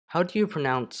How do you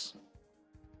pronounce...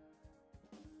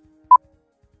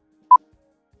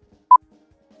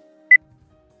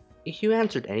 If you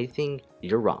answered anything,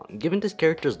 you're wrong. Given this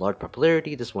character's large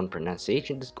popularity, this one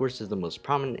pronunciation discourse is the most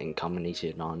prominent and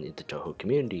commented on in the Touhou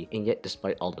community, and yet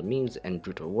despite all the memes and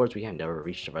brutal wars, we have never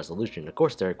reached a resolution. Of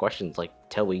course, there are questions like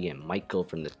Telly and Michael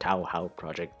from the Touhou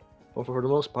Project, but for the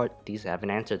most part, these have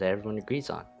an answer that everyone agrees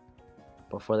on.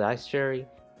 But for the ice fairy,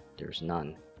 there's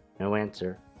none. No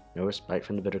answer, no respite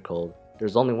from the bitter cold.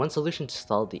 There's only one solution to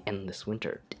solve the endless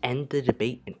winter: to end the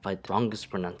debate and find the strongest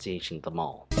pronunciation of them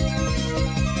all.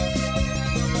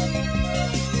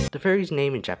 The fairy's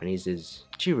name in Japanese is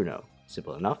Chur-no.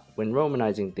 Simple enough. When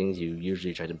romanizing things, you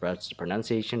usually try to brush the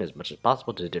pronunciation as much as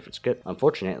possible to a different script,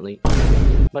 unfortunately.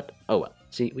 But oh well.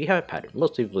 See, we have a pattern.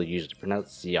 Most people usually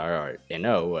pronounce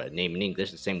Cr-no, a name in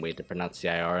English, the same way they pronounce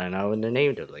Cir-no in the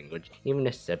native language, even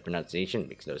if said pronunciation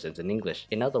makes no sense in English.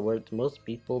 In other words, most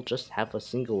people just have a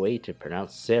single way to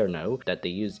pronounce Cirno that they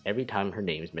use every time her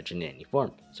name is mentioned in any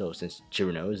form. So since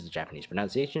Chur-no is the Japanese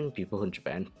pronunciation, people in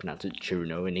Japan pronounce it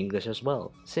Chur-no in English as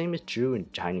well. Same is true in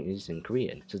Chinese and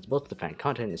Korean. Since both the fan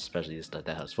content, especially the stuff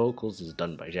that has vocals, is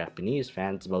done by Japanese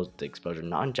fans, most of the exposure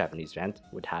non-Japanese fans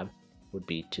would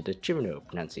be to the Chur-no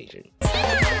pronunciation.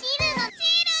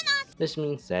 This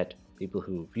means that people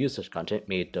who view such content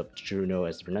may adopt Chur-no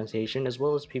as the pronunciation, as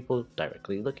well as people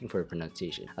directly looking for a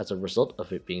pronunciation. As a result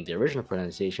of it being the original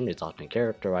pronunciation, it's often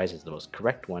characterized as the most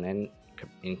correct one, and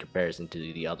in comparison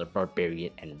to the other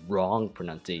barbarian and wrong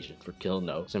pronunciations for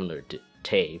Kir-no, similar to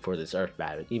Te for this earth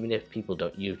rabbit. Even if people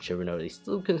don't use Chur-no, they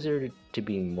still consider it to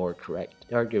be more correct.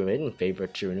 The argument in favor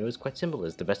of Chur-no is quite simple: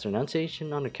 it's the best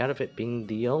pronunciation on account of it being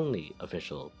the only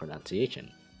official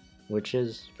pronunciation, which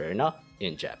is fair enough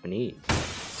in Japanese.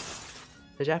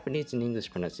 The Japanese and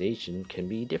English pronunciation can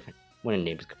be different. When a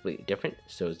name is completely different,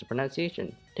 so is the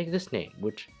pronunciation. Take this name,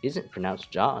 which isn't pronounced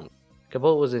John.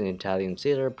 Cabot was an Italian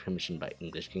sailor commissioned by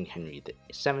English King Henry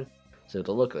VII, so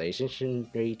the localization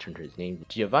turned his name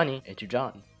Giovanni into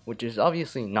John, which is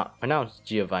obviously not pronounced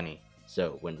Giovanni.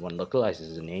 So when one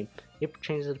localizes a name, it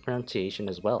changes the pronunciation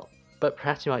as well. But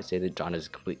perhaps you might say that John is a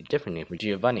completely different name from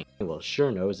Giovanni. Well,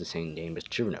 Cirno is the same name as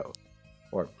Chur-no.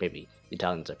 Or maybe the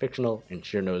Italians are fictional and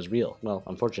Cirno is real. Well,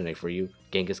 unfortunately for you,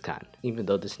 Genghis Khan. Even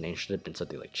though this name should have been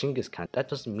something like Chinggis Khan, that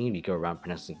doesn't mean we go around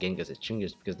pronouncing Genghis as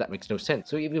Chinggis, because that makes no sense.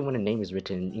 So even when a name is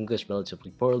written in English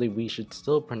relatively poorly, we should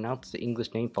still pronounce the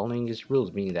English name following its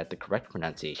rules, meaning that the correct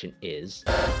pronunciation is...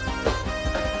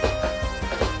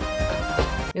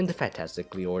 In the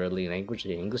fantastically orderly language,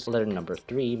 the English letter number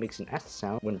 3 makes an S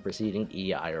sound when preceding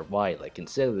E, I, or Y, like in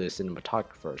cellular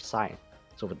cinematographer or science.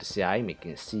 So with the CI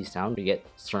making a C sound, we get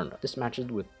Cirno. This matches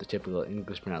with the typical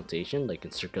English pronunciation, like in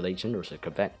circulation or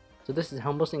circumvent. So this is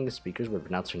how most English speakers would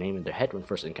pronounce her name in their head when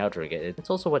first encountering it.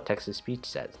 It's also what text-to-speech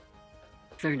says.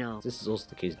 Cirno. This is also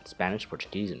the case in Spanish,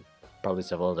 Portuguese, and probably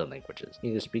several other languages.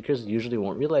 English speakers usually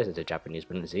won't realize that the Japanese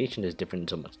pronunciation is different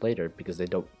until much later, because they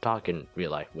don't talk in real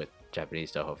life with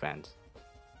Japanese Touhou fans.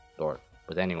 Or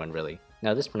with anyone, really.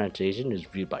 Now this pronunciation is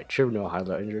viewed by Chur-no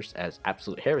highlighters as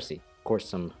absolute heresy. Of course,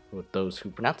 some of those who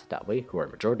pronounce it that way, who are a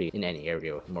majority in any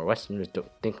area with more Westerners,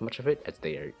 don't think much of it, as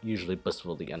they are usually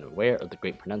blissfully unaware of the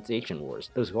great pronunciation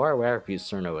wars. Those who are aware view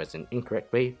Cirno as an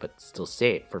incorrect way, but still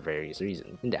say it for various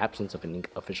reasons. In the absence of an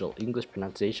official English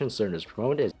pronunciation, Cirno is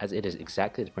promoted as it is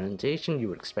exactly the pronunciation you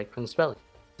would expect from the spelling.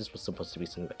 This was supposed to be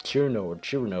something like Kir-no or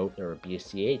Chur-no, or be a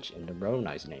CH in the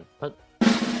Romanized name, but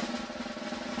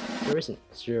there isn't.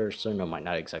 Sure, Cirno might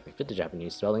not exactly fit the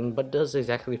Japanese spelling, but does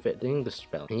exactly fit the English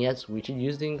spelling. And yes, we should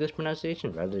use the English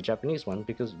pronunciation rather than the Japanese one,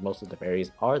 because most of the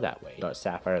fairies are that way.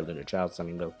 Sapphire, Lunar Child,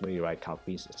 Sunny Milk, Lady Ride,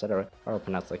 Count-Beast, etc. are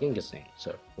pronounced like English names,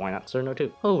 so why not Cirno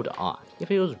too? Hold on.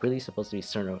 If it was really supposed to be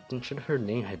Cirno, then should her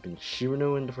name have been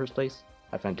Shirno in the first place?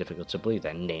 I find it difficult to believe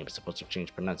that name is supposed to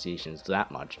change pronunciations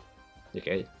that much.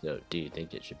 Okay, so do you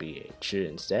think it should be a Chur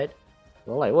instead?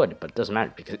 Well, I would, but it doesn't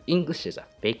matter because English is a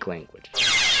fake language.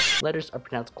 Letters are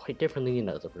pronounced quite differently in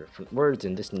other different words,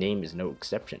 and this name is no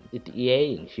exception. If the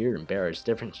EA in here and bear is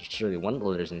different, surely one of the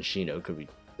letters in Shino could be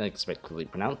unexpectedly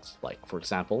pronounced, like, for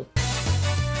example,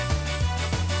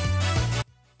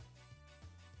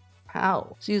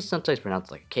 how? C is sometimes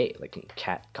pronounced like a K, like in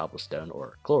cat, cobblestone,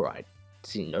 or chloride.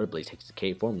 C notably takes the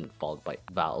K form followed by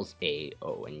vowels A,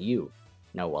 O, and U.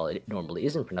 Now, while it normally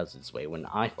isn't pronounced this way, when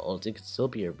I follows, it could still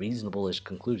be a reasonable-ish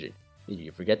conclusion. If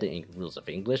you forget the rules of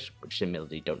English, which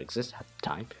admittedly don't exist at the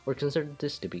time, or consider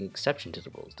this to be an exception to the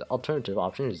rules, the alternative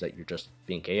option is that you're just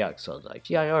being chaotic, so like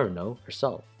Cir-no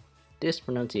herself. This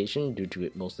pronunciation, due to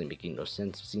it mostly making no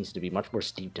sense, seems to be much more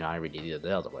steeped in irony than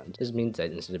the other ones. This means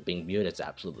that instead of being viewed as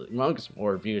absolutely wrong, it's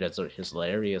more viewed as a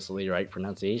hilariously right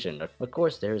pronunciation. Of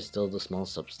course, there is still the small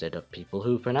subset of people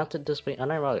who pronounce it this way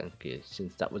unironically,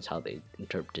 since that was how they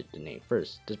interpreted the name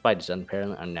first. Despite its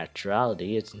apparent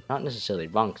unnaturality, it's not necessarily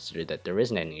wrong considering that there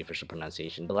isn't any official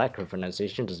pronunciation. The lack of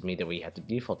pronunciation doesn't mean that we have to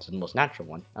default to the most natural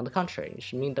one. On the contrary, it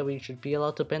should mean that we should be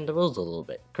allowed to bend the rules a little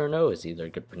bit. Kir-no is either a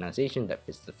good pronunciation that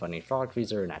fits the funny frog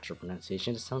phrase or a natural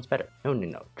pronunciation that sounds better. No,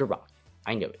 you're wrong.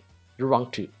 I know it. You're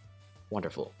wrong too.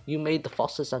 Wonderful. You made the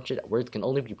false assumption that words can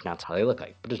only be pronounced how they look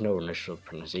like, but there's no initial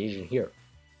pronunciation here.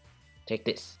 Take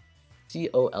this.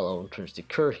 C-O-L-O turns to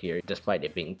cur here, despite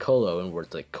it being colo in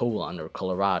words like colon or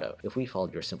Colorado. If we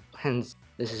followed your simple hence,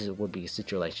 would be a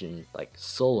situation like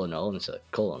solo-no instead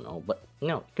of colo-no, but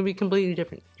no, it can be completely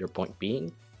different. Your point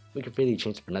being, we could really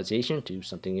change the pronunciation to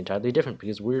something entirely different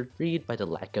because we're freed by the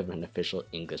lack of an official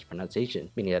English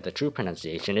pronunciation, meaning that the true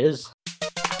pronunciation is...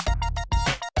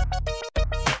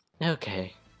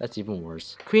 Okay, that's even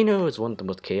worse. Kri-no is one of the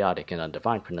most chaotic and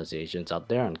undefined pronunciations out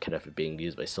there on account of it being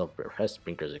used by self-repressed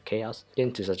bringers of chaos.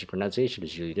 Getting to such a pronunciation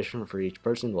is usually different for each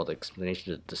person, while the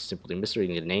explanation of just simply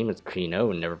misreading the name as Kri-no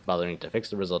and never bothering to fix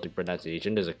the resulting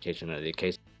pronunciation is occasionally the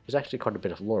case. There's actually quite a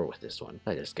bit of lore with this one.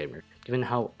 Slight disclaimer. Given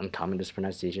how uncommon this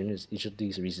pronunciation is, each of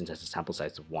these reasons has a sample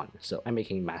size of 1, so I'm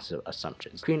making massive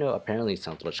assumptions. Kri-no apparently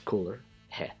sounds much cooler,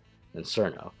 than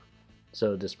Cirno.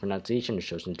 So this pronunciation is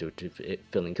chosen due to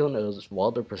filling Kir-no's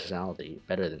wilder personality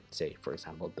better than, say, for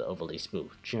example, the overly smooth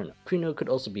Chur-no. Kri-no could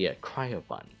also be a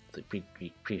cryopun, the Greek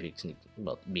prefix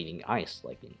meaning ice,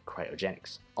 like in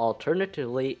cryogenics.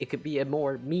 Alternatively, it could be a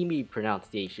more meme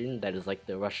pronunciation that is like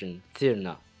the Russian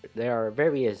Sear-no. There are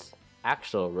various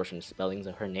actual Russian spellings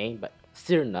of her name, but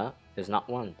Sear-no is not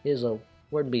one. It is a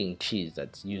word meaning cheese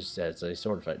that's used as a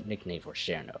sort of a nickname for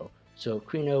Sear-no. So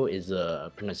Kri-no is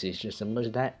a pronunciation similar to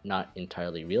that, not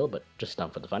entirely real, but just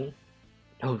done for the fun.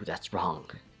 No, that's wrong.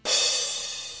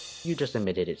 You just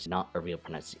admitted it's not a real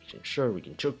pronunciation. Sure, we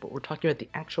can joke, but we're talking about the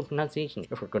actual pronunciation.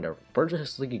 If we're going to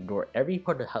purposely ignore every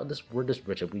part of how this word is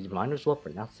written, we might as well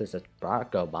pronounce this as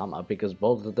Barack Obama because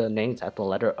both of the names have the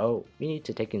letter O. We need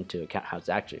to take into account how it's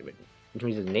actually written, which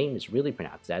means the name is really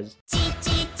pronounced as...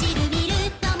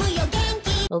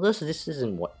 Although this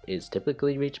isn't what is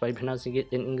typically reached by pronouncing it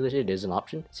in English, it is an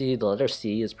option. See, the letter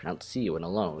C is pronounced C when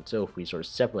alone, so if we sort of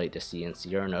separate the C and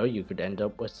Sear-no, you could end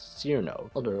up with Sear-no.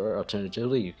 Or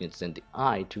alternatively, you can send the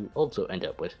I to also end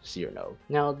up with Sear-no.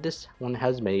 Now, this one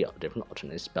has many different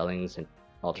alternate spellings and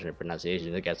alternate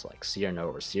pronunciation that gets like Sear-no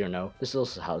or Sear-no. This is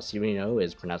also how Sear-no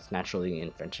is pronounced naturally in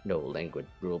French. No language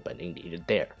rule bending needed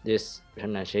there. This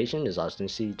pronunciation is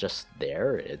ostensibly just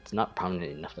there. It's not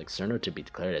prominent enough like Cirno to be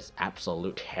declared as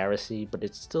absolute heresy, but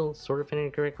it's still sort of an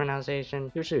incorrect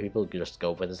pronunciation. Usually people just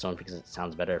go with this one because it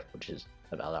sounds better, which is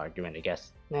a valid argument, I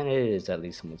guess. And it is at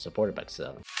least somewhat supported by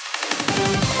selling.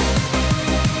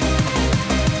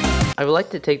 I would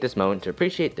like to take this moment to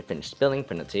appreciate the Finnish spelling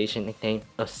pronunciation nickname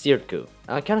of Sirku.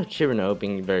 On account of Chur-no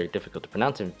being very difficult to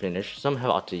pronounce in Finnish, some have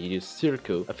opted to use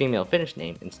Sirku, a female Finnish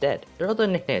name, instead. There are other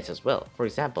nicknames as well. For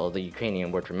example, the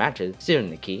Ukrainian word for matches,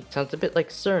 Sirniki, sounds a bit like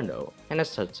Cirno, and as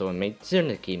such someone made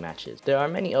Sirniki matches. There are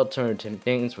many alternative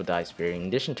names for the ice beer in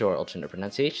addition to our alternate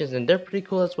pronunciations, and they're pretty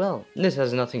cool as well. This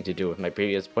has nothing to do with my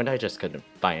previous point, I just couldn't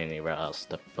find anywhere else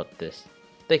to put this.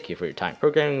 Thank you for your time.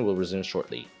 Programming will resume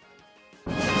shortly.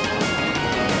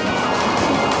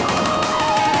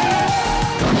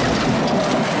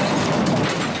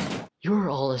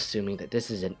 You're all assuming that this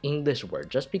is an English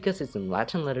word. Just because it's in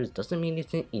Latin letters doesn't mean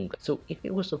it's in English. So if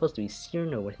it was supposed to be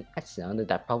Cirno with an S sound,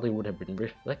 that probably would have been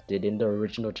reflected in the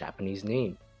original Japanese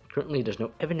name. Currently, there's no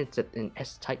evidence that an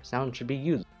S-type sound should be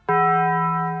used.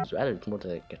 Rather, it's more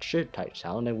like a Chur-type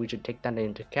sound, and we should take that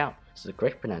into account. So the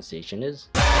correct pronunciation is...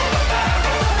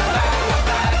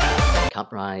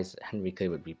 Compromise Henrique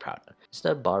would be proud of.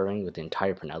 Instead of borrowing with the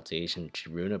entire pronunciation of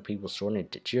Chur-no, people shorten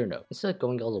it to Chur-no, instead of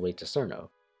going all the way to Cirno.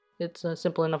 It's a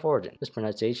simple enough origin. This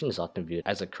pronunciation is often viewed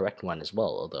as a correct one as well,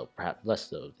 although perhaps less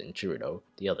so than Chur-no,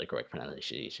 the other correct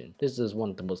pronunciation. This is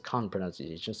one of the most common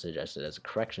pronunciations suggested as a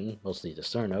correction, mostly to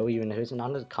Cirno, even if it's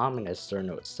not as common as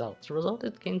Cirno itself. As a result,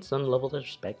 it gains some level of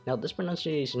respect. Now, this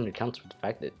pronunciation accounts for the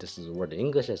fact that this is a word in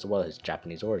English as well as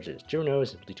Japanese origins. Chur-no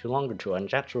is simply too long or too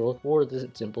unnatural, or the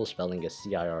simple spelling is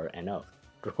Cirno.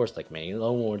 Of course, like many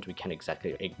loanwords, we can't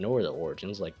exactly ignore the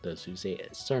origins like those who say it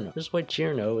is Cirno. This is why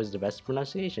Chur-no is the best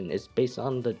pronunciation. It's based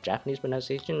on the Japanese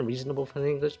pronunciation and reasonable for the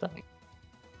English spelling.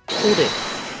 Hold it!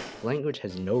 the language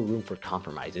has no room for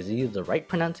compromise. It's either the right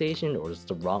pronunciation or it's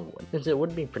the wrong one. Since it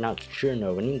would be pronounced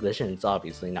Chur-no in English and it's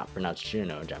obviously not pronounced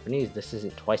Cirno in Japanese, this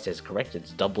isn't twice as correct,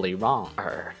 it's doubly wrong.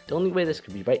 The only way this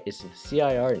could be right is if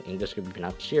CIR in English could be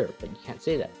pronounced cheer, but you can't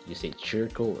say that. You say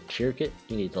cheerful or cheerkit,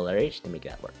 you need the letter H to make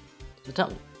that work. So tell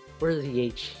me, where's the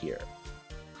H here?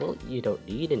 Well, you don't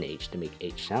need an H to make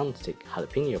H sounds. Take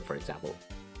jalapeno for example.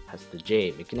 Has the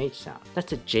J make an H sound.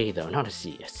 That's a J though, not a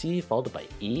C. A C followed by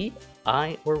E,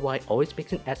 I, or Y always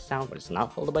makes an S sound, but it's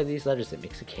not followed by these letters, it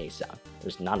makes a K sound.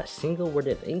 There's not a single word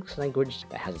in the English language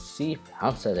that has a C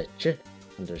pronounced as a Ch,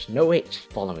 and there's no H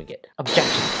following it.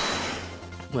 Objection!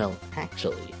 Well,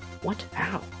 actually, what?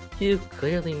 How? You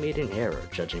clearly made an error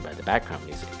judging by the background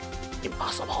music.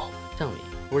 Impossible! Tell me,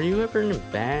 were you ever in a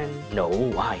band? No,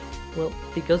 why? Well,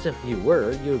 because if you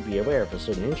were, you would be aware of a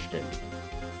certain instrument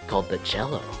called the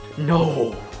cello.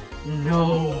 No!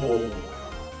 No!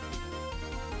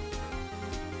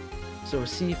 So a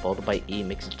C followed by E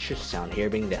makes a ch sound here,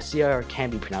 meaning that CR can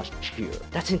be pronounced cheer.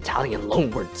 That's an Italian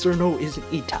loanword. Cirno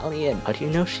isn't Italian. How do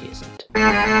you know she isn't?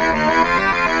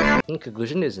 In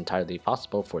conclusion, it is entirely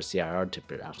possible for CIR to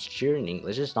pronounce cheer in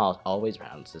English. It's not always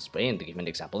pronounced this way, and the given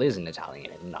example is an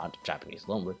Italian and not a Japanese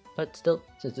loanword. But still,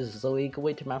 since this is a legal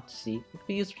way to pronounce C, it could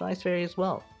be used for nice fairy as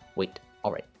well. Wait,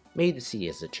 alright. Maybe the C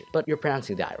is a ch, but you're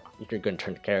pronouncing the I wrong. If you're going to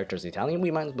turn characters Italian,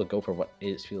 we might as well go for what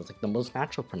feels like the most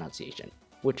natural pronunciation,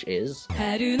 which is...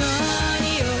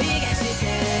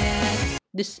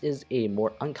 This is a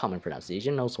more uncommon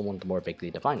pronunciation, also one of the more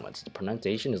vaguely defined ones. The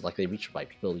pronunciation is likely reached by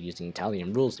people using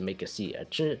Italian rules to make a C a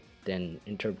ch, then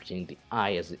interpreting the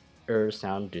I as an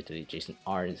sound due to the adjacent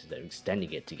R instead of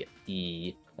extending it to get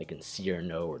E, like in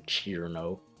Sear-no or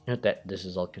Chur-no. Note that this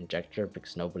is all conjecture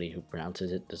because nobody who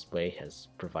pronounces it this way has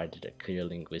provided a clear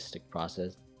linguistic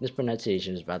process. This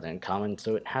pronunciation is rather uncommon,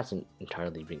 so it hasn't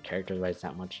entirely been characterized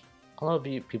that much. A lot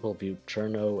of people view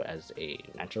Chur-no as a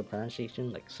natural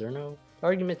pronunciation like Cirno. The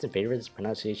arguments in favor of this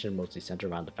pronunciation mostly center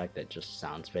around the fact that it just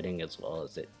sounds fitting as well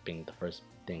as it being the first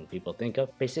thing people think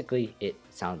of. Basically, it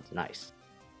sounds nice.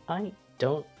 I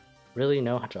don't really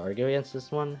know how to argue against this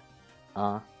one.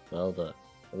 Well, the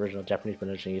original Japanese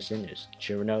pronunciation is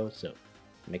Chur-no, so it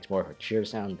makes more of a cheer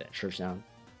sound than chur sound.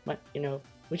 But, you know,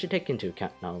 we should take into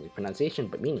account not only pronunciation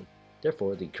but meaning.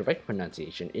 Therefore, the correct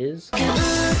pronunciation is...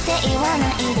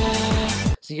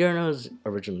 Sear-no's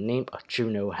original name of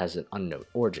Chur-no has an unknown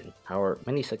origin. However,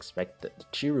 many suspect that the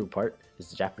chiru part is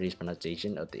the Japanese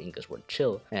pronunciation of the English word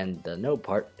chill, and the no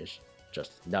part is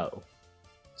just no.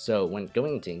 So when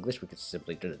going into English, we could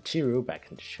simply turn the chiru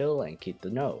back into chill and keep the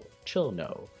no,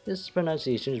 chill-no. This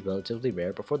pronunciation is relatively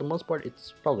rare, but for the most part,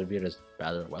 it's probably viewed as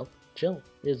rather, well, chill.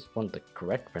 It is one of the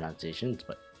correct pronunciations,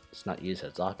 but it's not used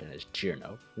as often as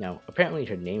Chir-no. Now, apparently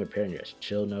her name appeared as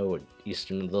Chur-no, an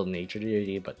Eastern little nature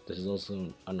deity, but this is also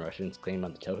an unreferenced claim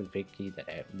on the Touhou Project that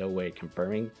I have no way of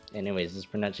confirming. Anyways, this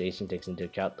pronunciation takes into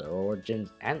account the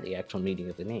origins and the actual meaning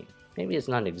of the name. Maybe it's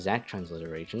not an exact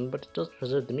transliteration, but it does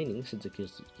preserve the meaning since it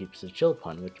keeps the chill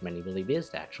pun, which many believe is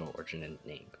the actual origin in the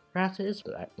name. Perhaps it is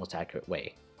the most accurate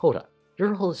way. Hold up,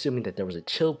 you're all assuming that there was a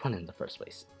chill pun in the first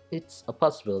place. It's a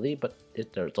possibility, but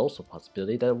there's also a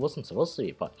possibility that it wasn't supposed to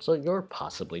be a pun, so you're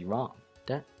possibly wrong.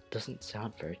 That doesn't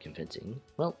sound very convincing.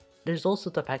 Well, there's also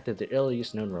the fact that the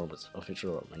earliest known Roman's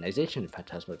official romanization in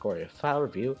Phantasmagoria Flower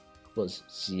View was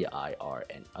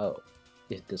Cirno.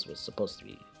 If this was supposed to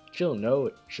be Chur-no,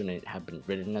 it shouldn't have been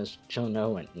written as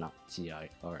Chur-no and not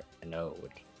Cirno,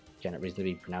 which cannot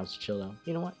reasonably be pronounced Chur-no.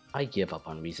 You know what? I give up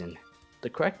on reason. The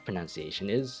correct pronunciation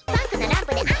is...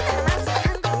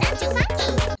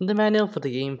 In the manual for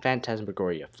the game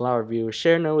Phantasmagoria Flower View,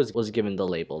 Sear-no was given the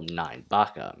label 9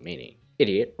 Baka, meaning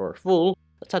idiot or fool,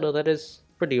 a title that is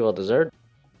pretty well deserved.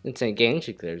 In Saint Game,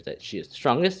 she declares that she is the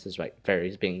strongest, despite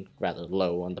fairies being rather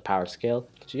low on the power scale.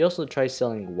 She also tries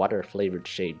selling water-flavored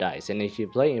shade dice, and if you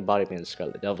play Embodiment of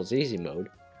Scarlet Devil's Easy mode,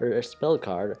 her spell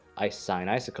card, Ice Sign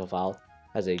Icicle File,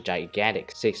 has a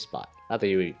gigantic safe spot. Not that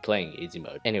you would be playing easy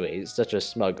mode. Anyways, such a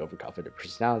smug, overconfident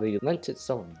personality lent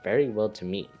itself very well to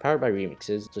me. Powered by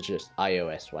remixes such as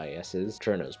IOSYS's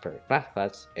Chur-no's Perfect Math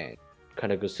Class and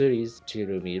Kanagosuri's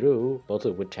Chirumiru, both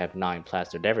of which have 9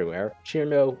 plastered everywhere,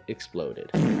 Chir-no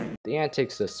exploded. The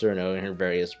antics of Cirno and her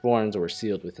various forms were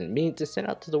sealed within means and sent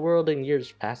out to the world in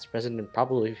years past, present, and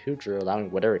probably future, allowing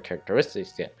whatever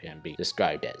characteristics that can be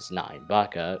described as 9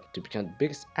 Baka to become the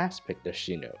biggest aspect of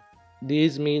Shino.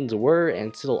 These means were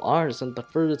and still are some of the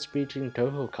furthest reaching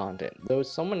Touhou content. Though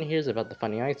someone hears about the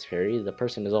funny ice fairy, the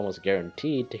person is almost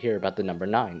guaranteed to hear about the number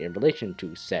 9 in relation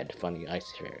to said funny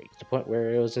ice fairy, to the point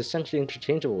where it was essentially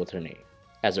interchangeable with her name.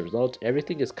 As a result,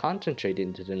 everything is concentrated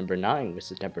into the number 9, with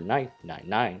September 9th,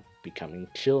 9/9, becoming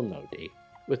Chill-no Day.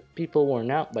 With people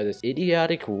worn out by this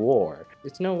idiotic war,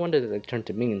 it's no wonder that they turn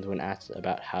to memes when asked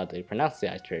about how they pronounce the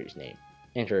ice fairy's name.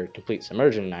 And her complete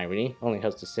submersion in irony only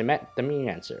helps to cement the meme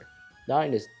answer.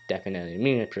 9 is definitely a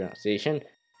meme pronunciation,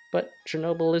 but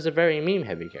Chernobyl is a very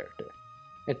meme-heavy character.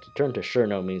 And to turn to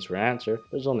Chur-no means for an answer,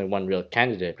 there's only one real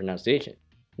candidate pronunciation: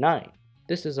 9.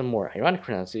 This is a more ironic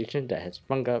pronunciation that has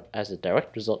sprung up as a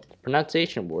direct result of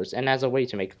pronunciation wars and as a way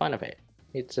to make fun of it.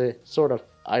 It's a sort of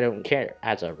I don't care.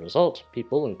 As a result,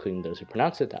 people, including those who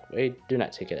pronounce it that way, do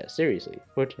not take it as seriously,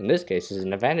 which in this case is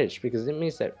an advantage because it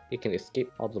means that it can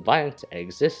escape all the violence that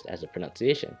exists as a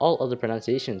pronunciation. All other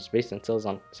pronunciations base themselves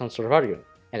on some sort of argument,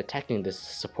 and attacking this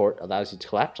support allows you to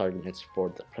collapse arguments for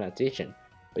the pronunciation.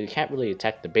 But you can't really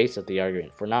attack the base of the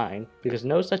argument for 9, because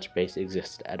no such base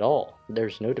exists at all.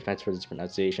 There's no defense for this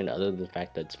pronunciation other than the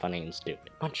fact that it's funny and stupid.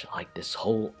 Much like this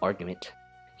whole argument.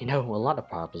 You know, a lot of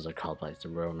problems are caused by the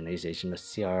romanization of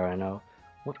Sear-no.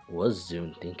 What was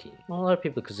Zune thinking? Well, a lot of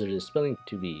people consider the spelling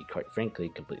to be, quite frankly,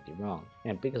 completely wrong.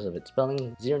 And because of its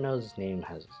spelling, Sear-no's name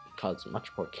has caused much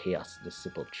more chaos than the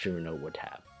simple Chur-no would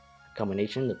have. A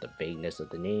combination of the vagueness of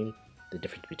the name, the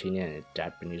difference between it and its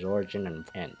Japanese origin,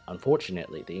 and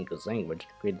unfortunately the English language,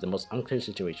 created the most unclear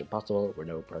situation possible where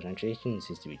no pronunciation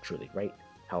seems to be truly right.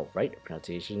 How right a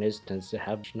pronunciation is tends to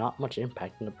have not much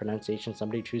impact on the pronunciation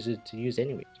somebody chooses to use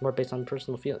anyway. It's more based on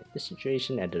personal feeling. This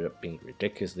situation ended up being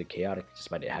ridiculously chaotic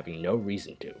despite it having no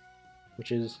reason to,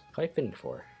 which is quite fitting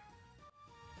for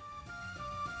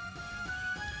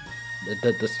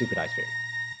the stupid ice fairy.